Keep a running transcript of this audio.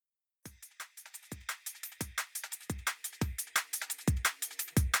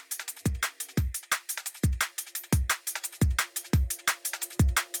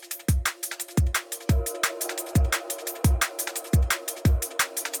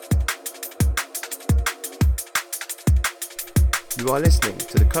You are listening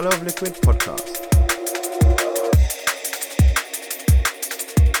to the Colour of Liquid podcast.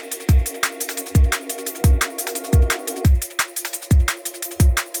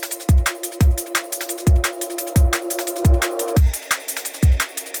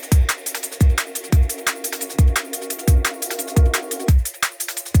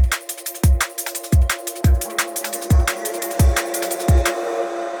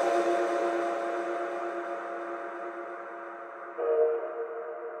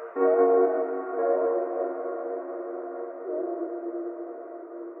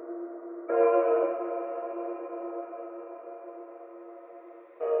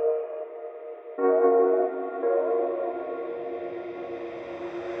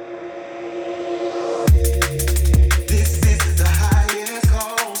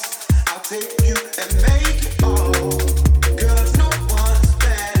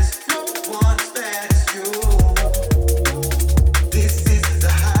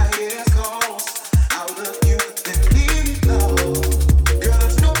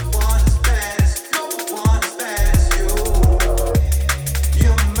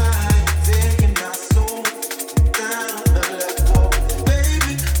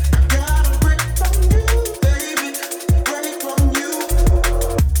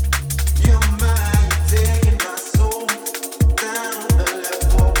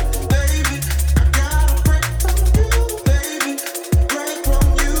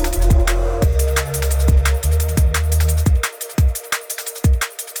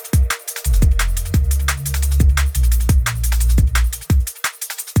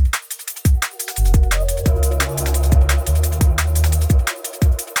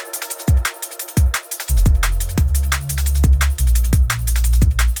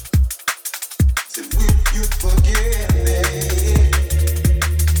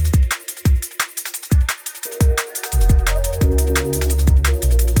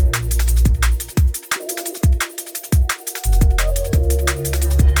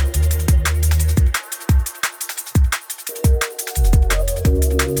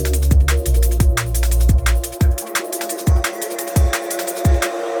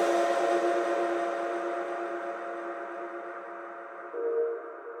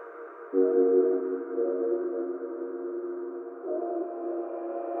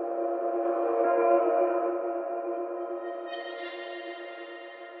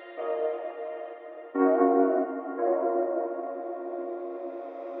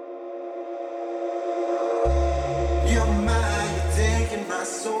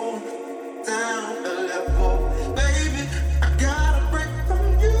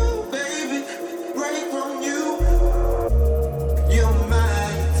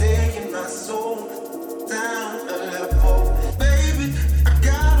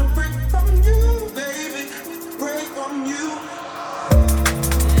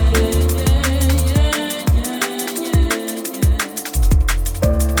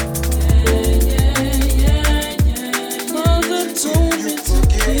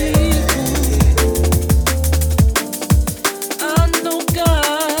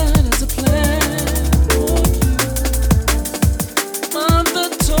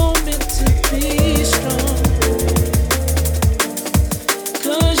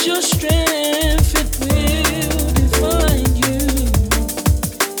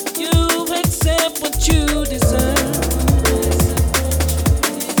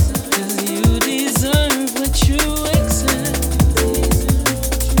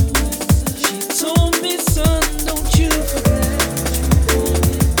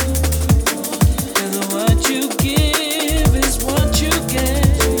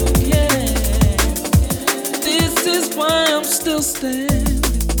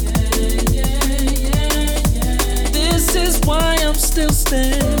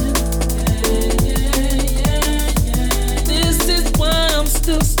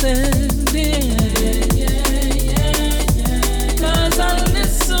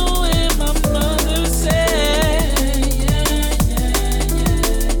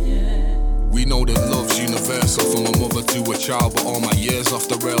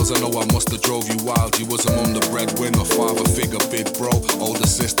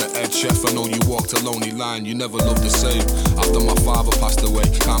 You never loved the same. After my father passed away,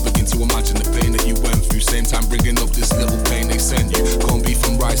 can't begin to imagine the pain that you went through. Same time bringing up this little pain they sent you. Corned beef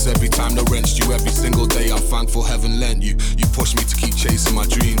and rice every time they wrenched you. Every single day I'm thankful heaven lent you. You pushed me to keep chasing my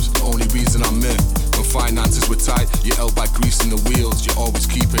dreams. The only reason I'm in. When finances were tight, you're held by greasing the wheels. You're always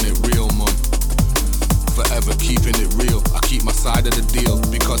keeping it real, mum. Forever keeping it real. I keep my side of the deal.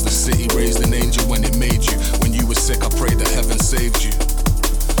 Because the city raised an angel when it made you. When you were sick, I prayed that heaven saved you.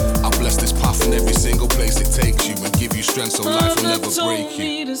 I bless this path in every single place it takes you and give you strength so life will never break you.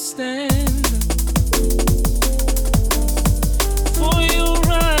 Me to stand for your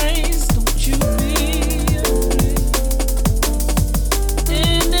eyes, don't you be afraid.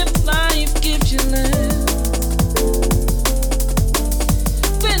 And if life gives you less,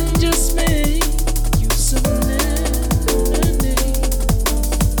 then just make you some lemonade.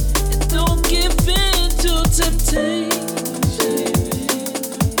 And don't give in to temptation.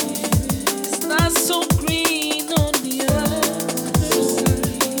 It's not so green on the other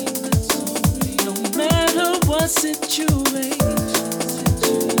side. No matter what situation,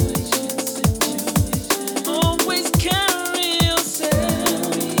 always carry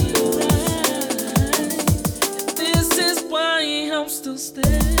yourself right. This is why I'm still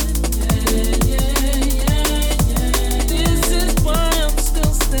standing. This is why I'm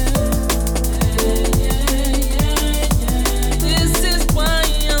still standing. This is why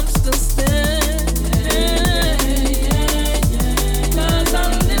I'm still standing. 'Cause I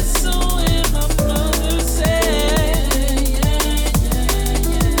listen when my brother say.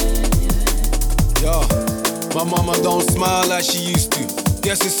 Yo, my mama don't smile like she used to.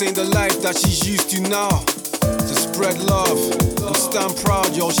 Guess this ain't the life that she's used to now. To spread love and stand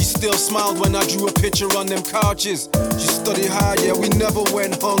proud, yo. She still smiled when I drew a picture on them couches. She studied hard, yeah, we never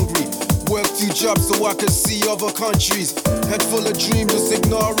went hungry. Worked 2 jobs so I could see other countries. Head full of dreams, just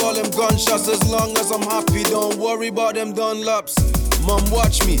ignore all them gunshots. As long as I'm happy, don't worry about them Dunlops. Mom,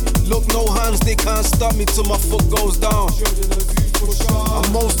 watch me, look, no hands, they can't stop me till my foot goes down.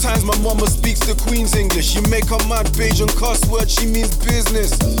 And most times my mama speaks the Queen's English. You make her mad Bajan cuss word, she means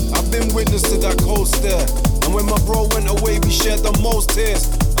business. I've been witness to that cold stare. And when my bro went away, we shared the most tears.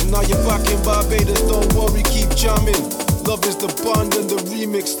 And now you're back in Barbados, don't worry, keep jamming. Love is the bond and the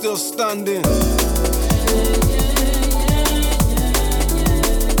remix still standing.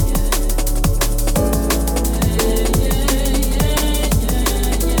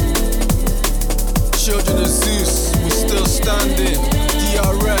 Children of Zeus, we still standing.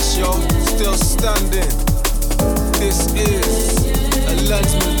 DRS, yo, still standing. This is a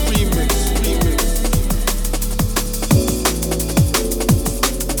Lensman remix.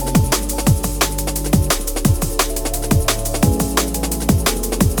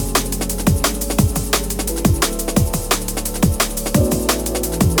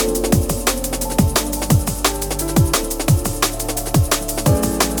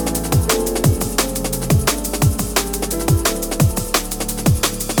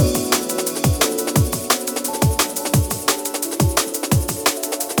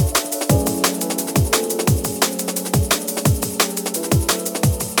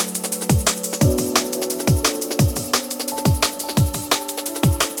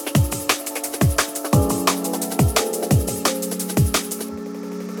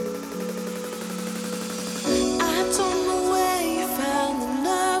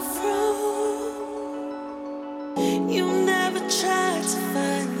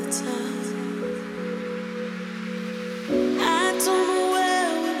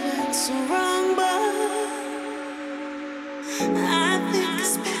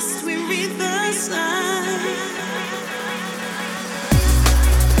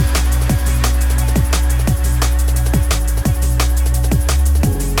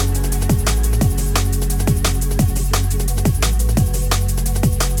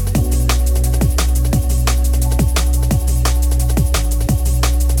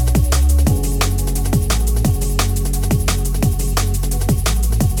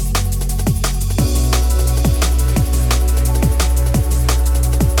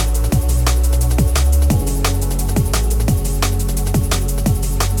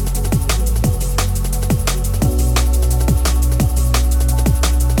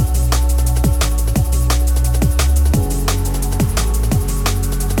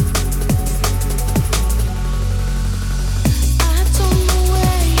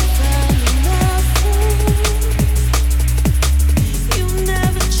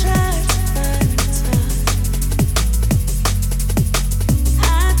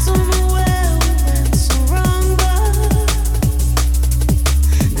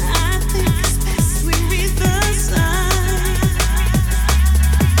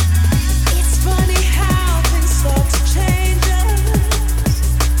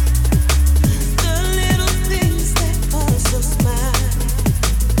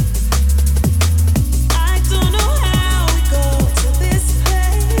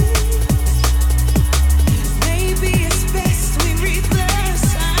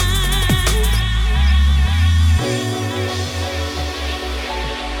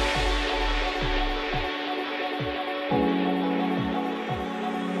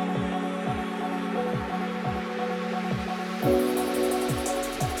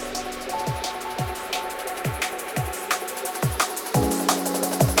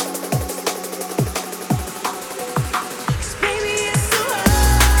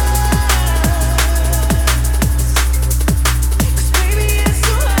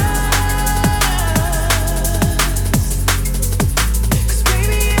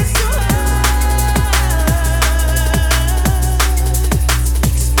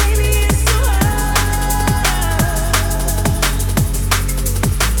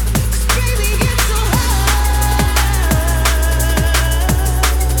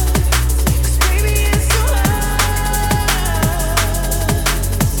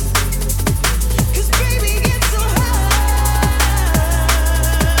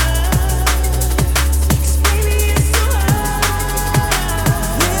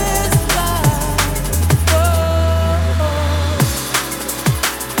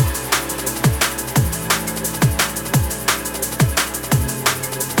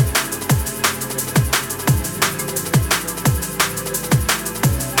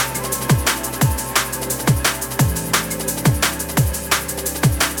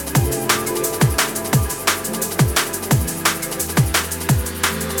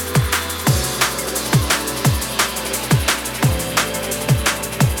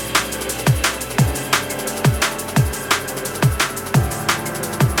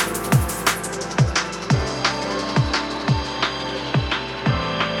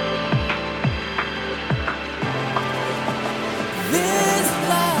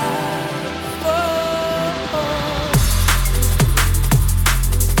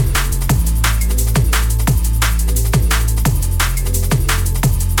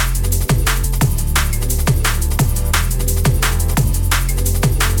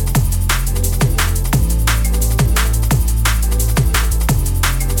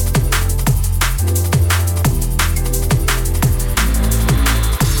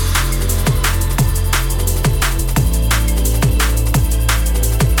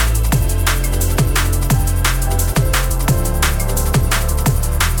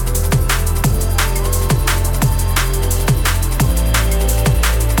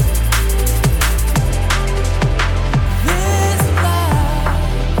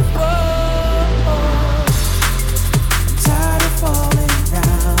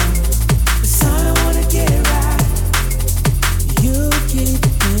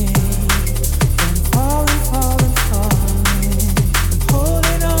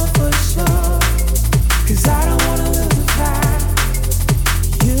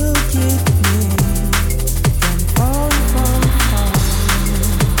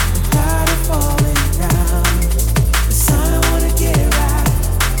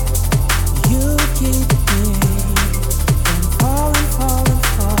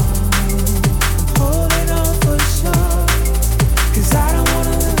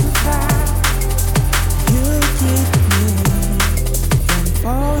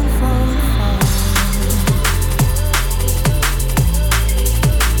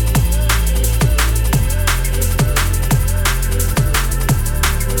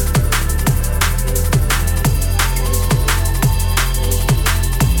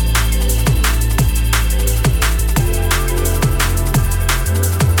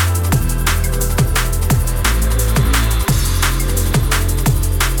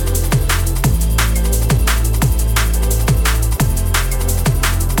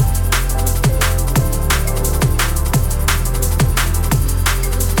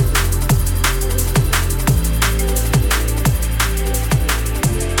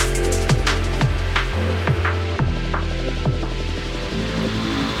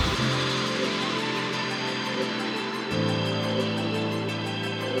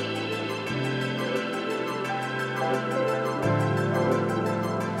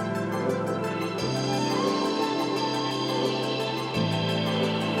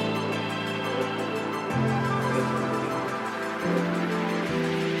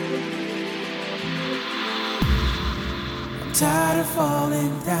 Tired of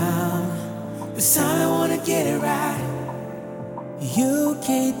falling down. This time I wanna get it right. You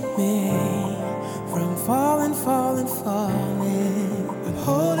keep me from falling, falling, falling. I'm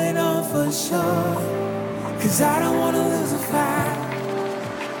holding on for sure, 'cause I don't wanna lose a fight.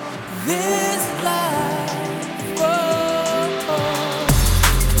 This life, oh, oh.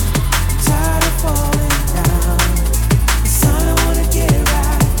 Tired of falling down. This time I wanna get it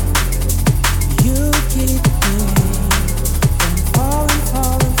right. You keep me from falling,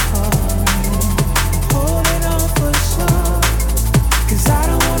 falling, falling. Holding on for sure, 'cause I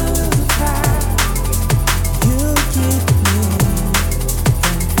don't wanna lose a fight. You keep me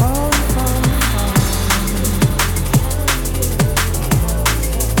from falling, falling, falling.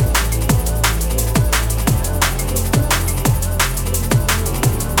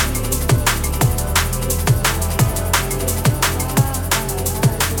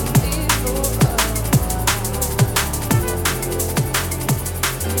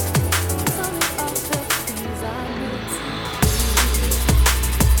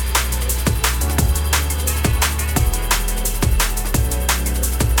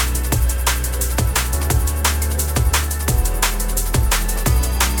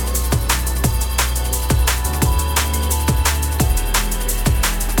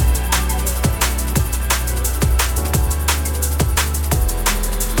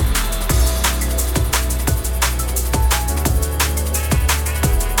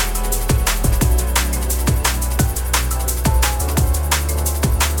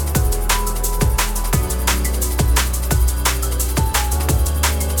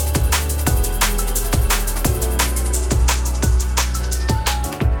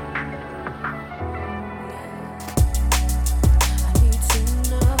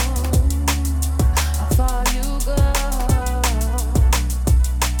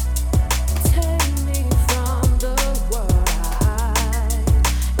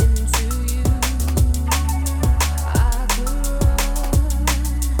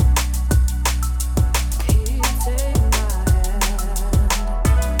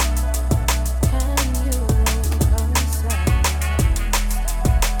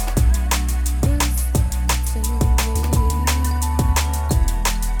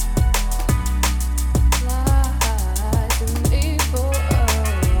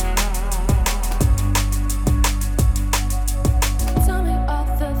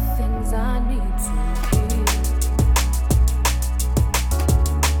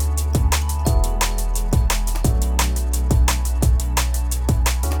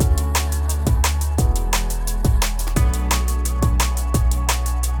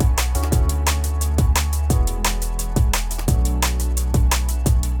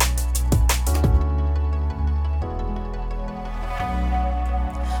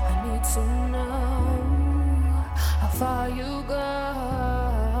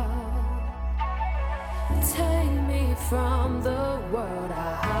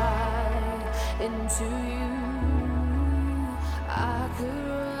 into you. I could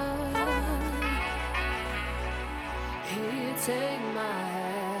run. Here, take my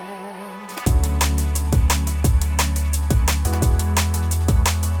hand.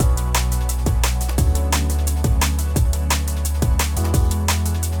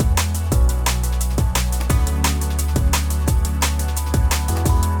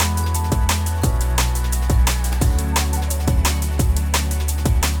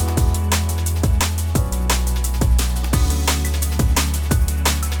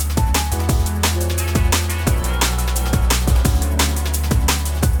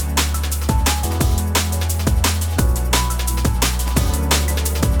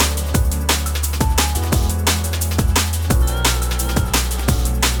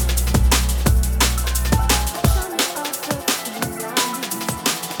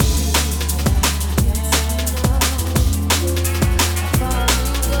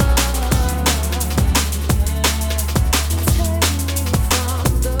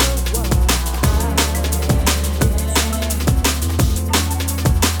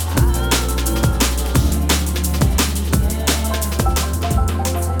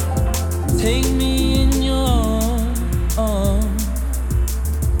 Take me in your arms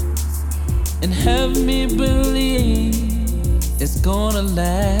and have me believe it's gonna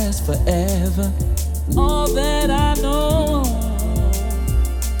last forever. All that I know,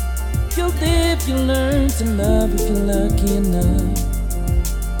 you'll live, you learn to love if you're lucky enough.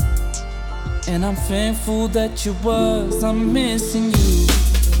 And I'm thankful that you was, I'm missing you.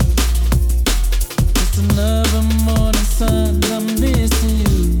 Just another morning sun, I'm missing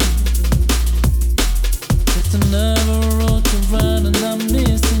you. Another road to run and I'm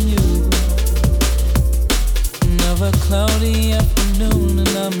missing you. Another cloudy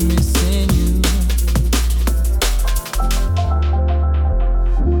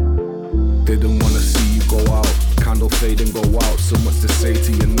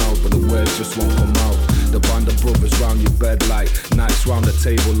saying no, but the words just won't come out. The band of brothers round your bed like nights round the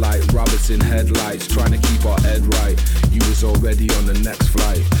table like rabbits in headlights, trying to keep our head right. You was already on the next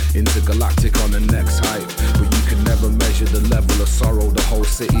flight, intergalactic on the next hype, but you can never measure the level of sorrow the whole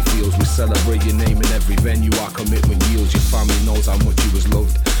city feels. We celebrate your name in every venue, our commitment yields. Your family knows how much you was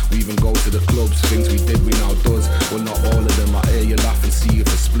loved. We even go to the clubs, things we did we now does. Well, not all of them. I hear you laugh and see you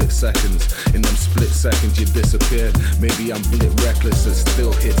for split seconds. In them split seconds you disappeared. Maybe I'm blit reckless and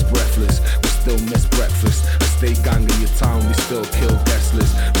still hits breathless. We still miss breakfast. A state gang in your town, we still kill guest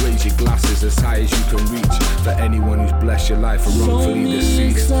list. Raise your glasses as high as you can reach for anyone who's blessed your life or wrongfully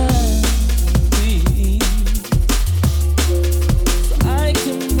deceased. So I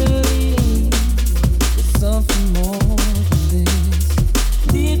can believe there's something more than this.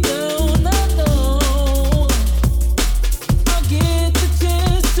 Deep down I know I'll get the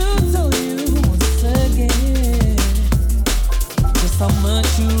chance to tell you once again just how much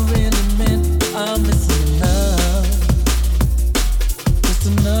you really meant. I'm missing love. Just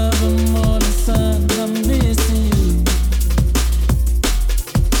another morning sun, I'm missing you.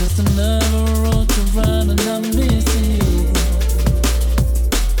 Just another road to run and I'm missing you.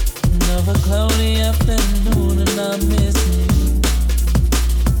 Another cloudy afternoon and I'm missing you.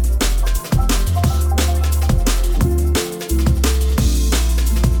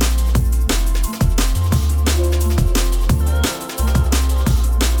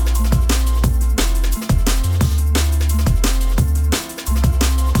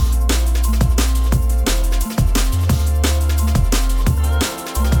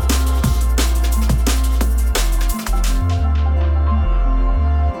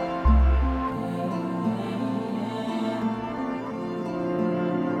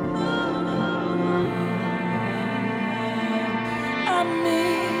 I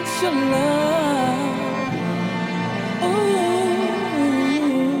miss your love. Ooh.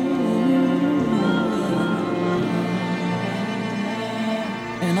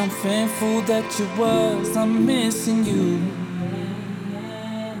 And I'm thankful that you was. I'm missing you.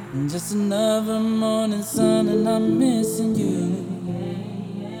 Just another morning sun and I'm missing you.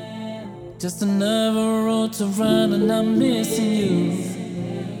 Just another road to run and I'm missing you.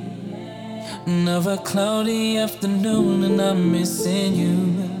 Another cloudy afternoon and I'm missing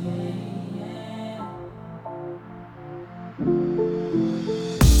you.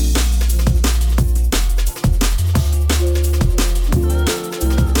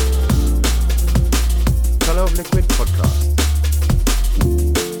 Color of Liquid podcast.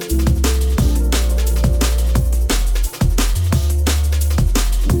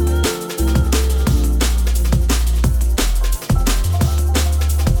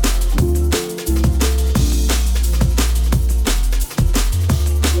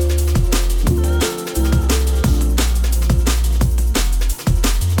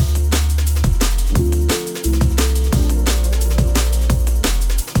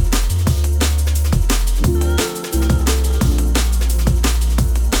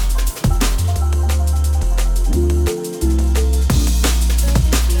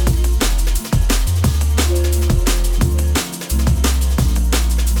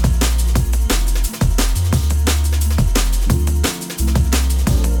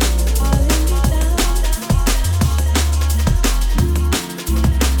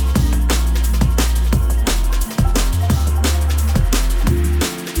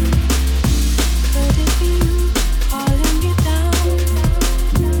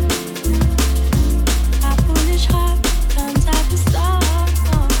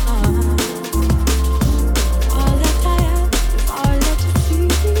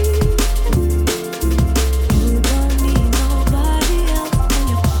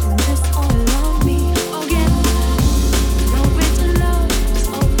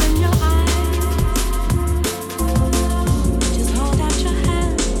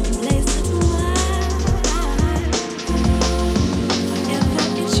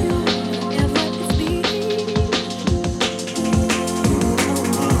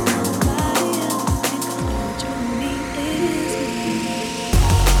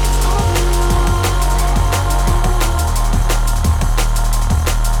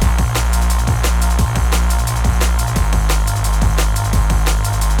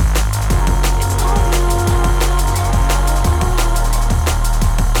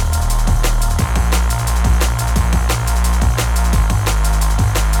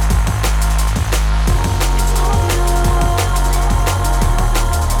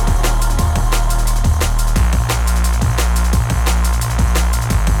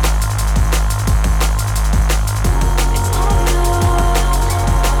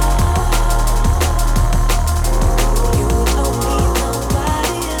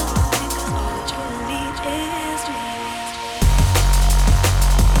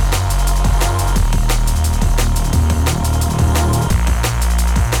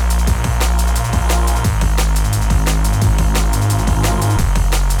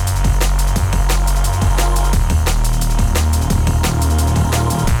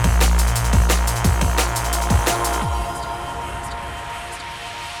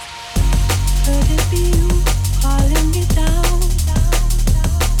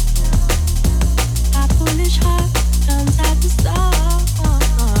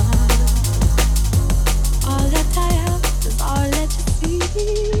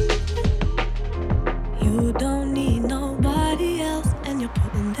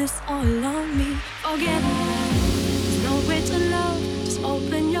 putting this all on me. Forget, there's no way to love. Just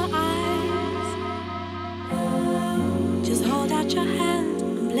open your eyes. Just hold out your hand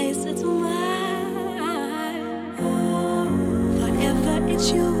and place it to mine. Forever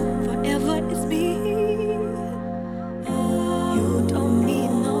it's you, forever it's me. You don't need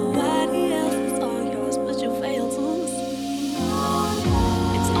nobody else. It's all yours, but you fail to see.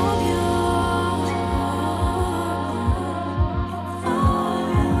 It's all yours.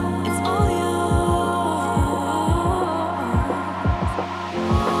 It's all yours.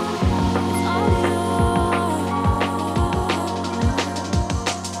 It's all yours.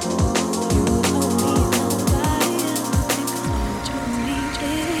 You don't need nobody else because what you need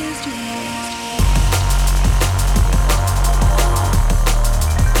is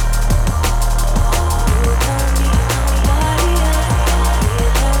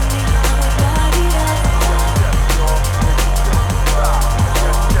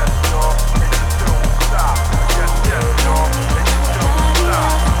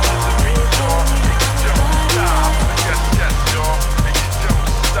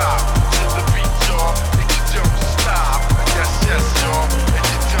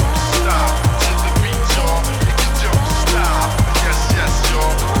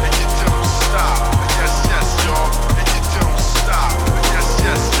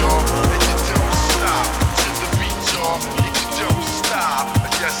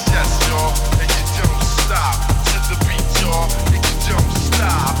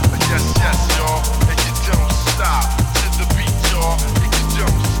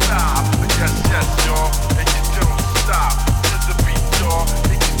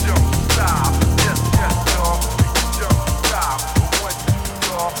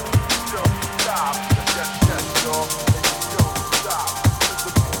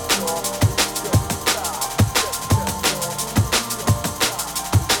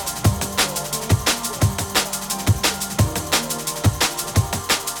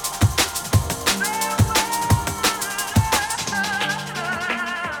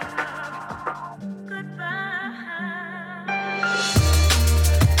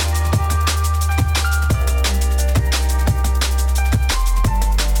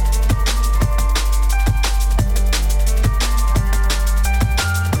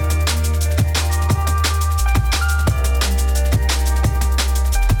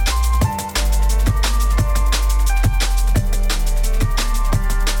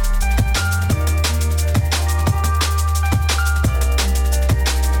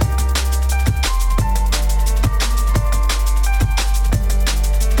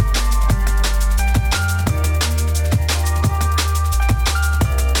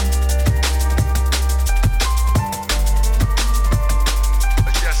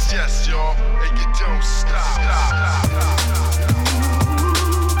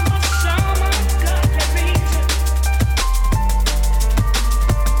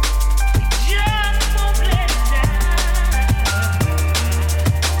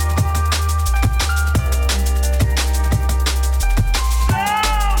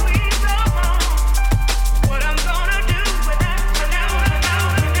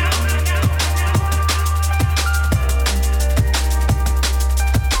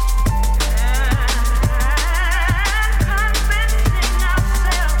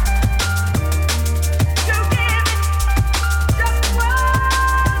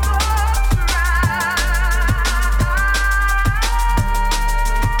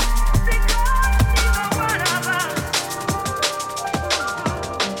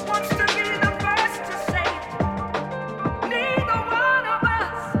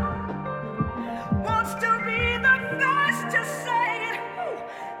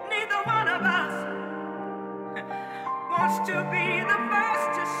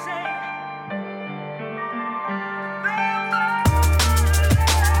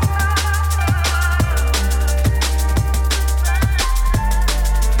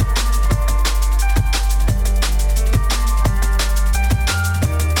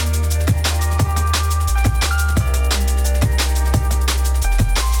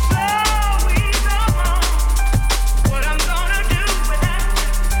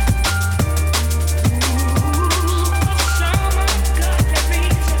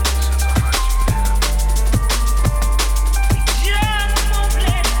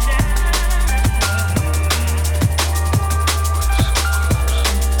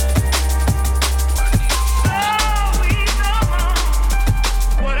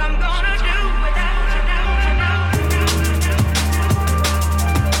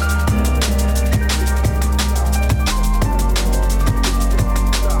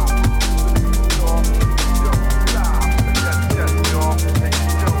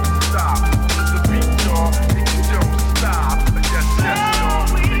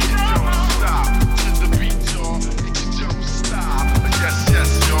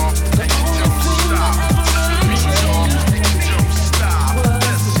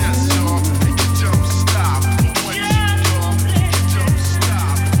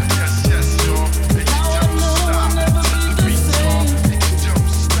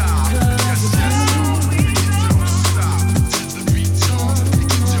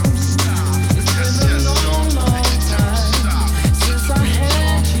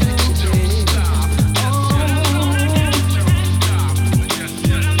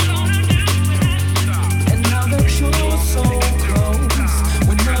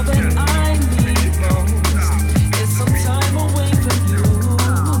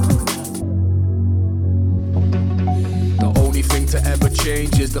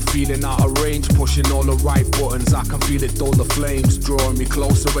feeling out of range, pushing all the right buttons. I can feel it, all the flames drawing me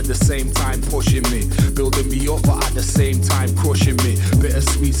closer at the same time, pushing me, building me up, but at the same time crushing me.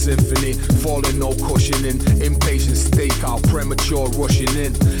 Bittersweet symphony, falling, no cushioning. Impatient stakeout, premature rushing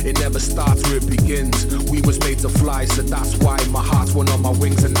in. It never starts where it begins. We was made to fly, so that's why my heart's one on my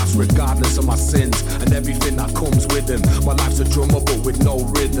wings, and that's regardless of my sins and everything that comes with them. My life's a drummer, but with no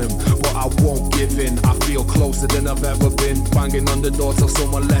rhythm. But I won't give in. I feel closer than I've ever been. Banging on the door till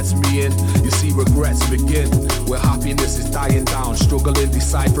someone lets me in. You see, regrets begin where happiness is dying down. Struggling,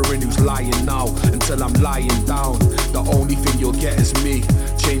 deciphering who's lying now until I'm lying down. The only thing you'll get is me.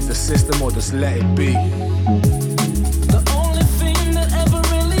 Change the system or just let it be. The only thing that ever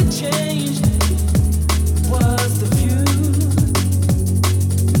really changed was the view.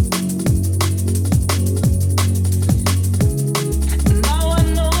 Now I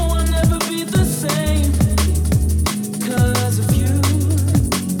know I'll never be the same 'cause of you.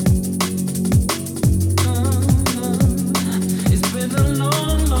 It's been a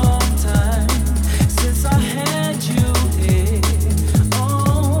long, long time since I had you here.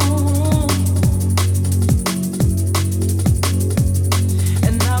 Oh.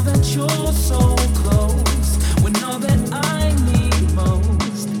 And now that you're so close, when all that I need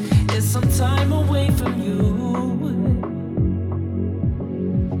most is some time away from you.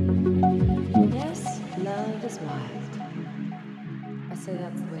 Yes, love is wild. I say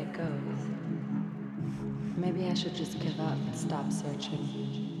that's the way it goes. Maybe I should just give up and stop searching.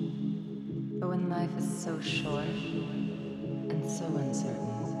 But when life is so short and so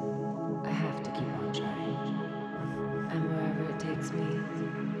uncertain, I have to keep on trying. And wherever it takes me,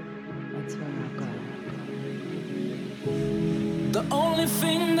 that's where I'll go. The only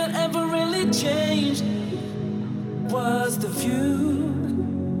thing that ever really changed was the view.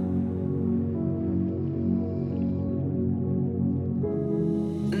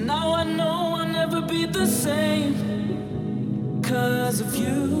 Now I know I'll never be the same 'cause of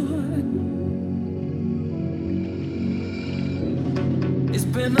you. It's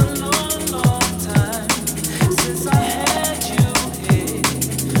been a long, long time since I had you here.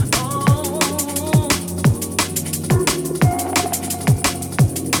 Oh.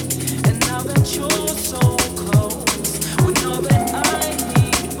 And now that you're so close, when all that I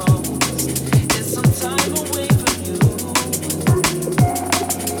need most is some time away from you.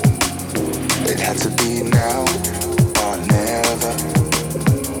 It had to be now or never,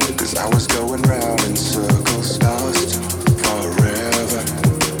 'cause I was going round in circles, lost forever.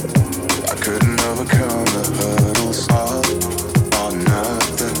 I couldn't overcome the hurdles, all or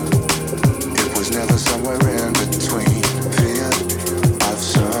nothing. It was never somewhere in between, fear of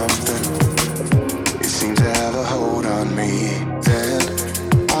something. It seemed to have a hold on me. Then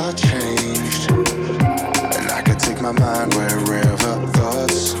I changed, and I could take my mind wherever.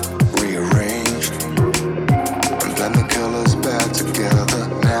 Thoughts rearranged and blend the colors back together.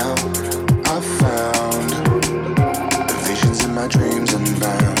 Now I've found the visions in my dreams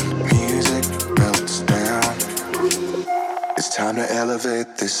unbound. Music melts down. It's time to elevate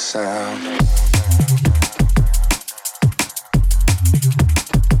this sound.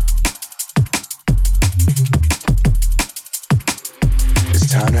 It's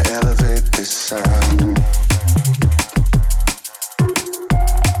time to elevate this sound.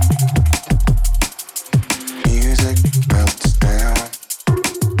 Music melts down.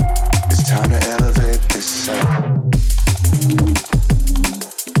 It's time to elevate this sound.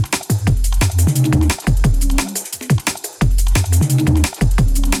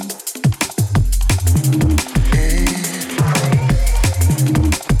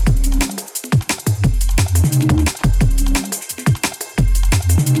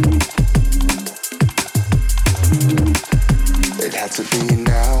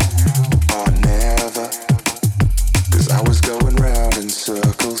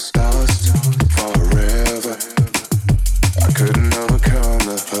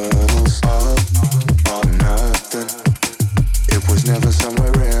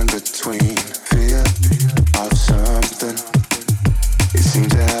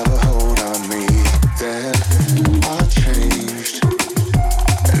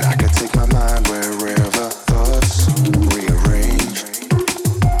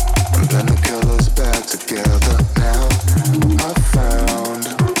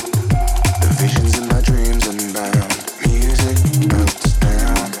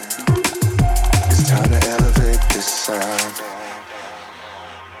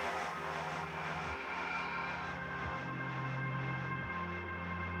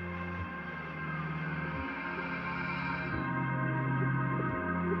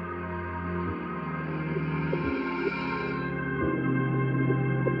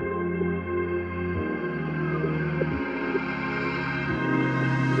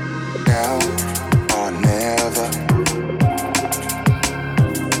 now or never.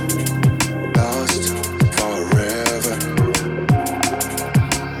 Lost forever.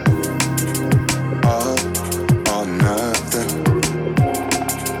 All or nothing.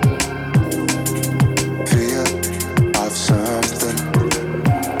 Fear of something.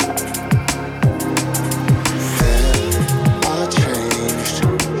 There are changed.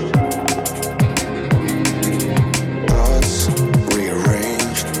 Thoughts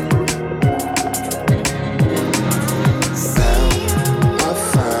rearranged. Now I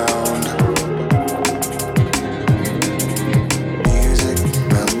found music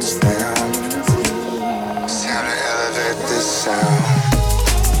melts down. It's time to elevate this sound.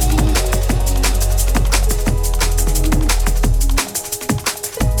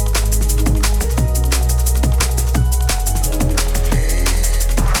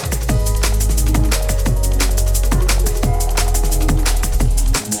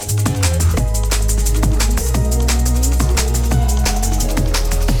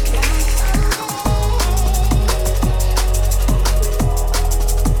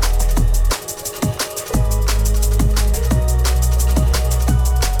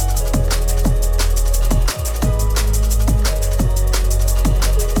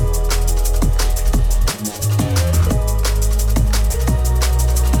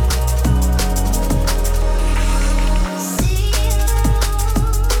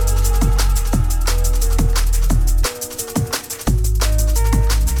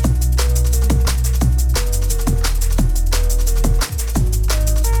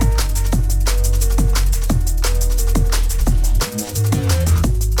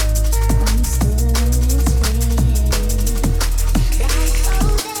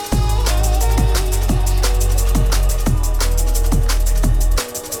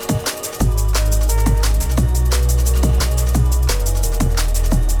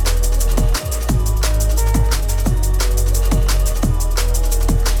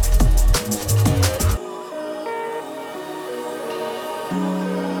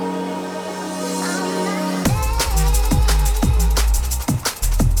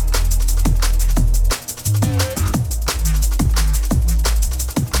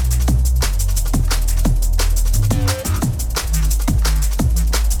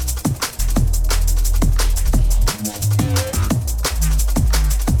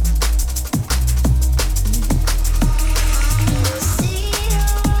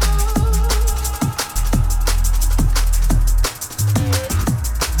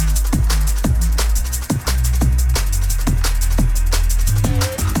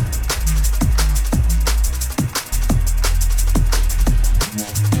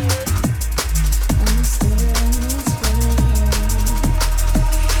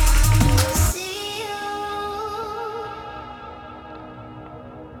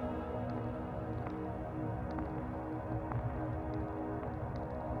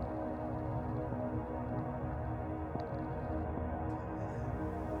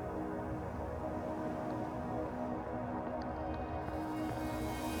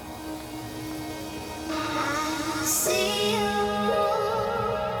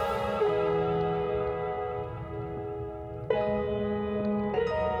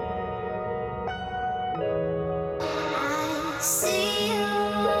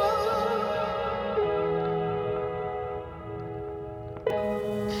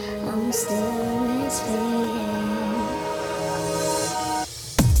 I'm still misleading.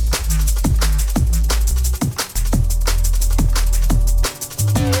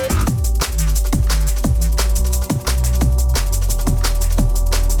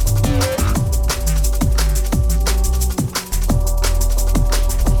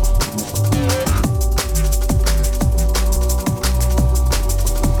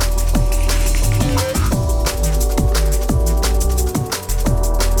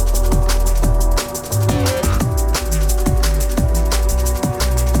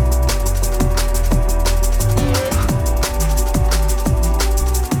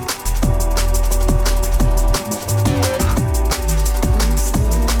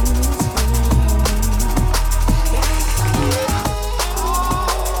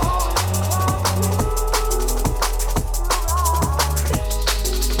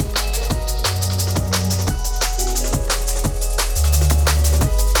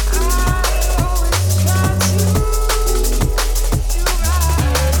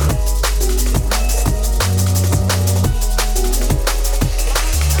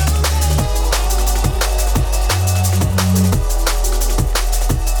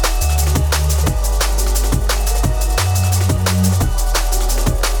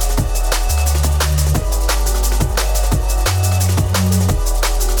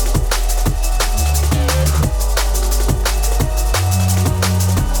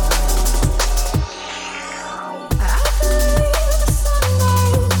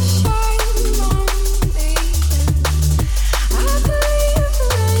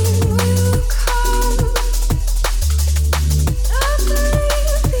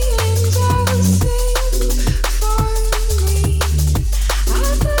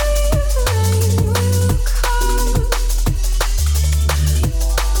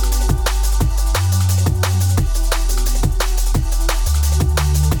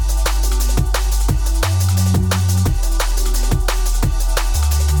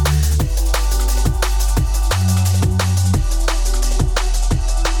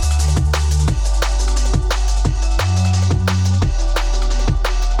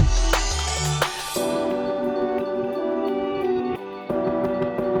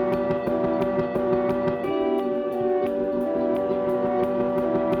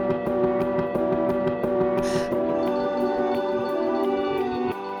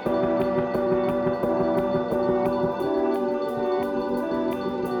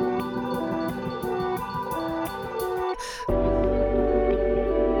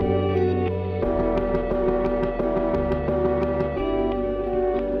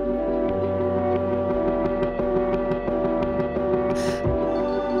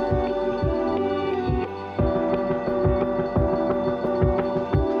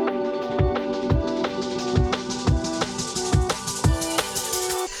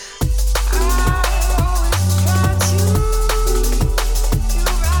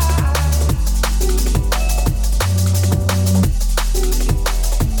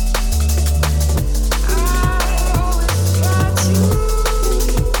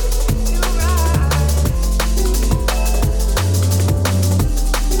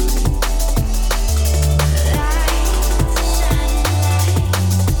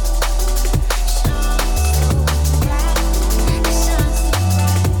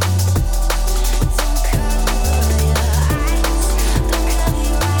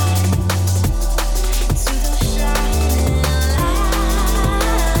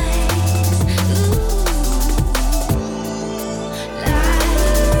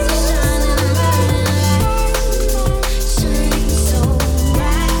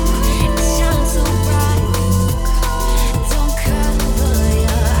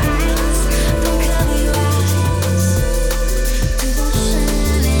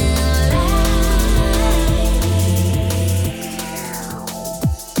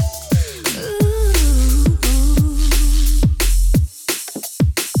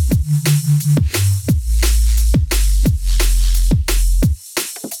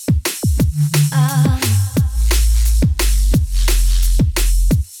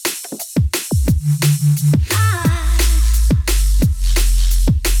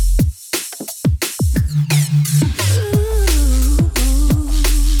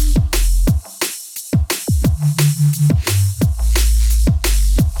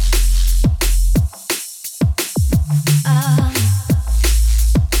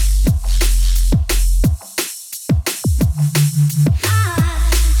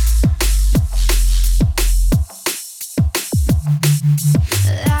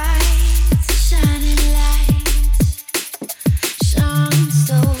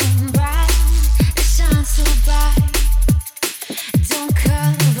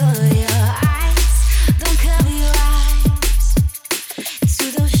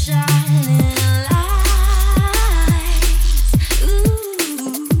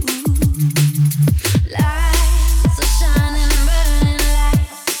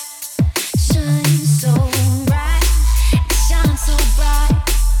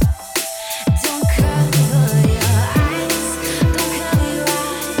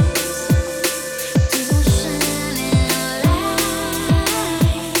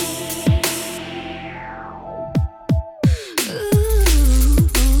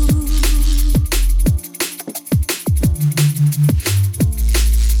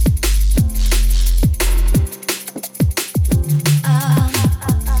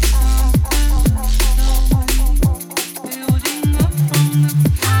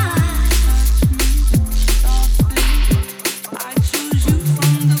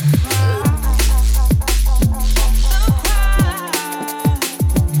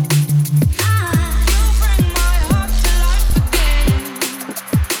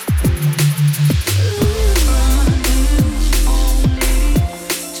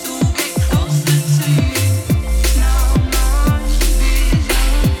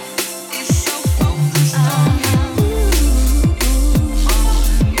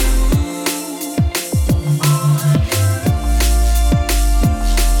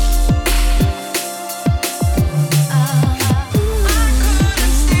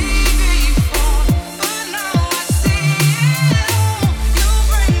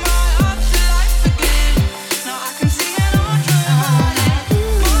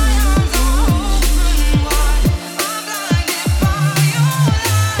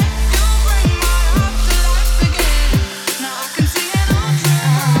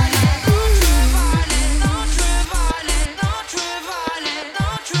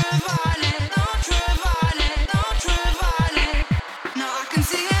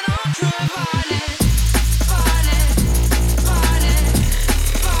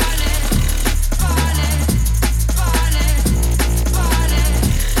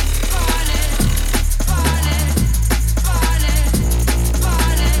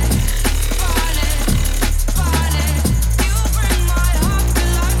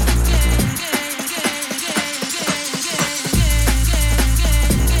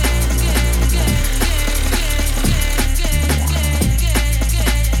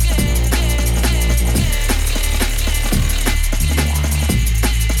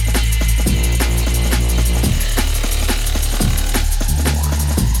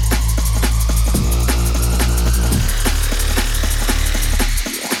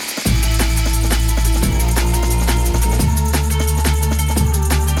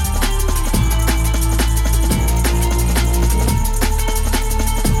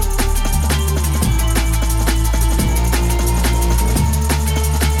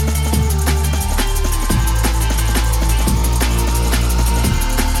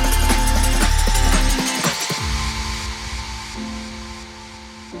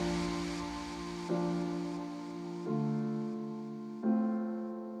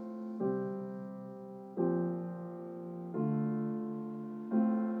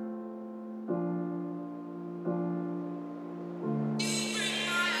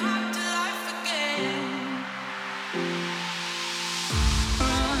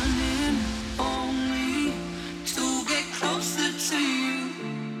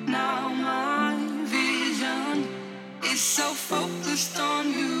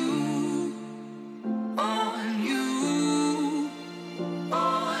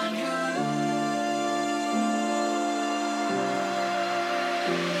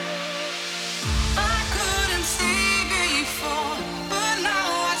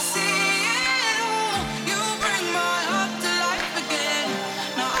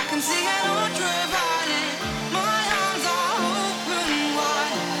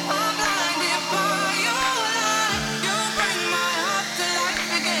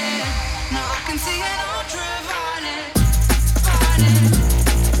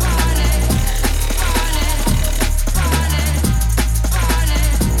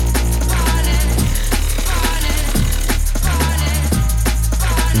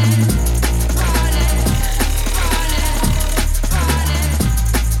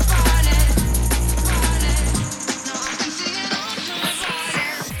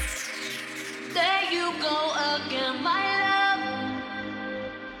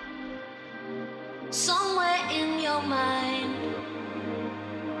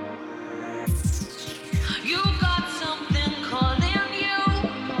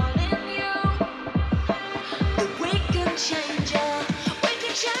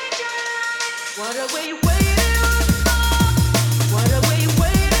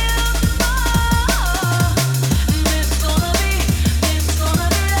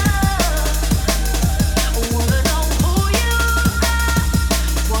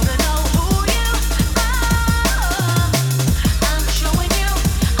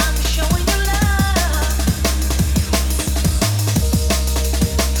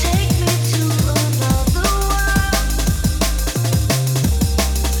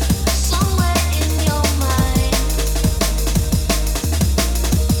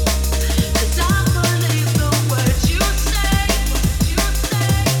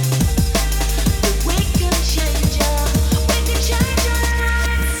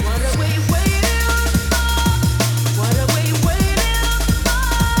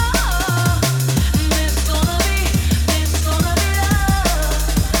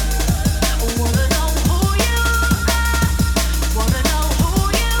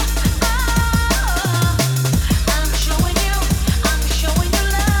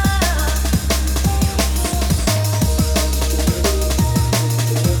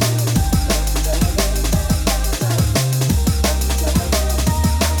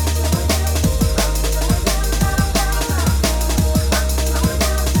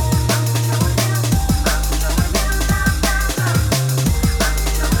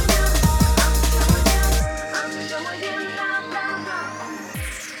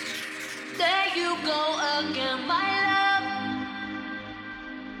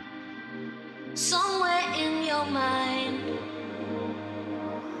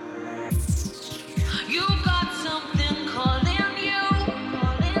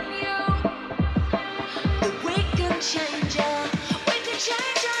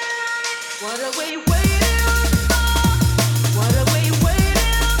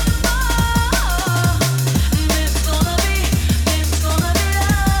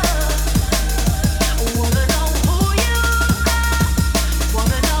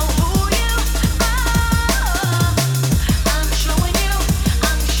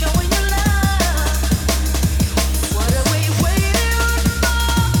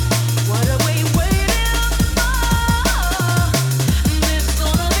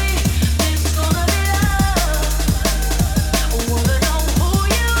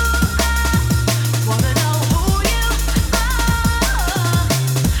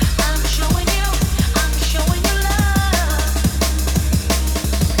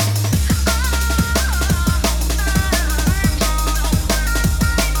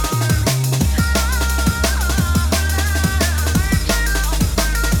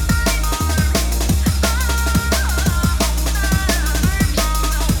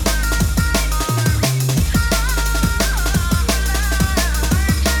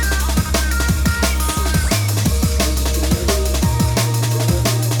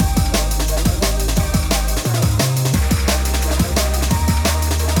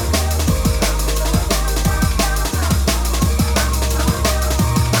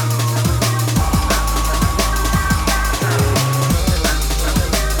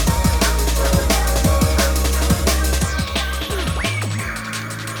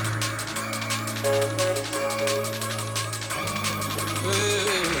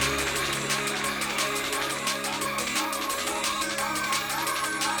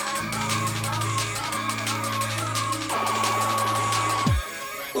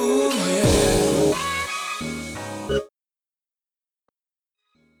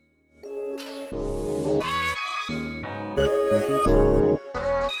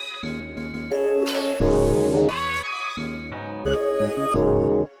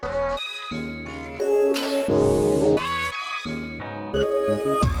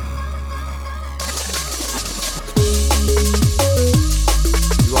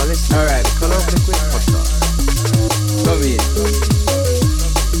 You are listening to the Color of Liquid podcast. Come here.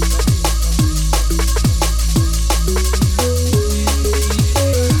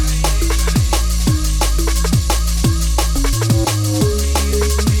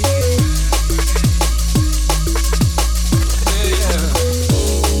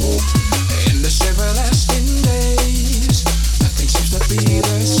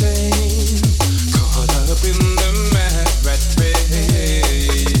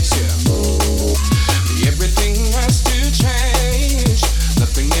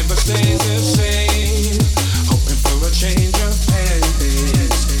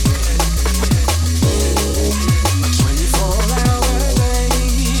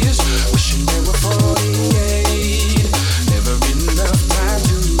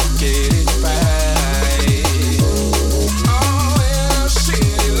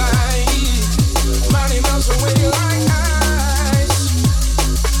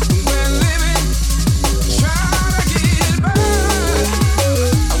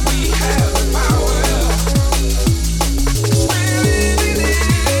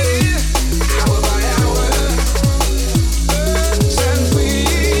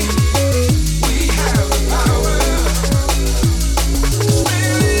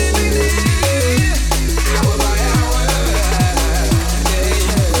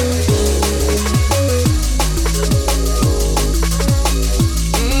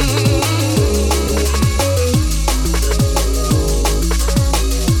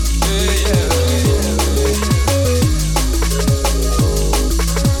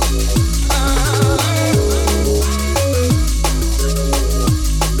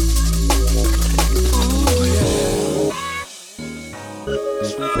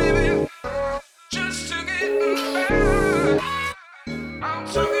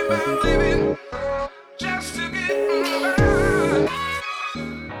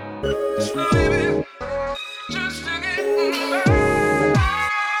 Slowly